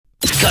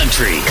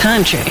Country.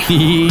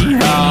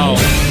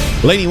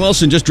 Lainey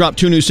Wilson just dropped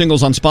 2 new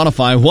singles on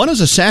Spotify. One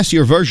is a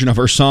sassier version of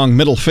her song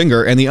Middle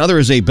Finger, and the other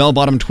is a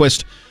bell-bottom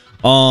twist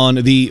on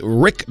the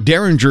Rick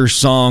Derringer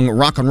song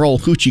Rock and Roll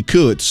Hoochie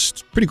Coo.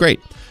 It's pretty great.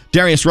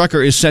 Darius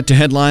Rucker is set to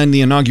headline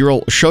the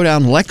inaugural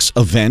Showdown Lex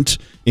event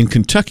in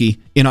Kentucky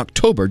in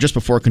October, just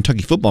before a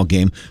Kentucky football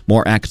game.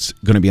 More acts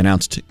going to be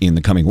announced in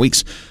the coming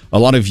weeks. A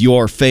lot of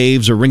your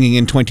faves are ringing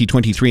in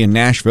 2023 in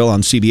Nashville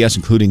on CBS,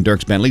 including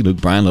Dierks Bentley, Luke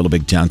Bryan, Little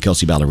Big Town,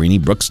 Kelsey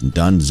Ballerini, Brooks and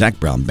Dunn, Zach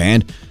Brown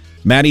Band,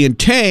 Maddie and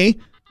Tay.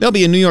 They'll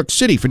be in New York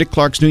City for Dick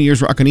Clark's New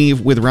Year's Rockin'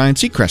 Eve with Ryan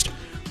Seacrest.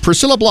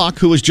 Priscilla Block,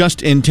 who was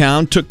just in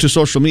town, took to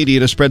social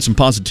media to spread some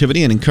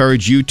positivity and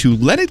encourage you to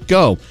let it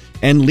go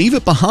and leave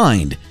it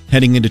behind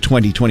heading into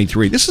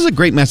 2023. This is a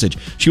great message.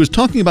 She was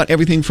talking about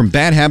everything from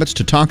bad habits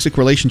to toxic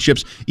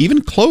relationships,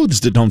 even clothes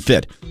that don't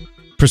fit.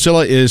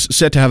 Priscilla is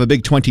set to have a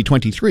big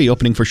 2023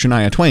 opening for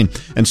Shania Twain.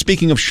 And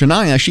speaking of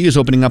Shania, she is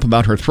opening up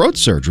about her throat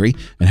surgery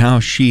and how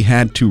she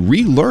had to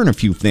relearn a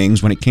few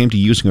things when it came to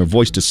using her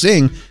voice to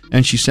sing.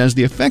 And she says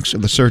the effects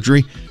of the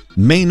surgery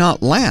may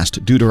not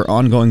last due to her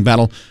ongoing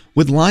battle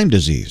with Lyme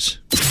disease.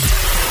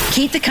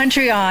 Keep the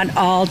country on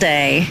all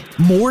day.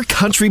 More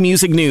country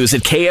music news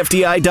at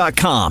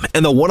KFDI.com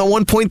and the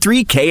 101.3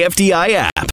 KFDI app.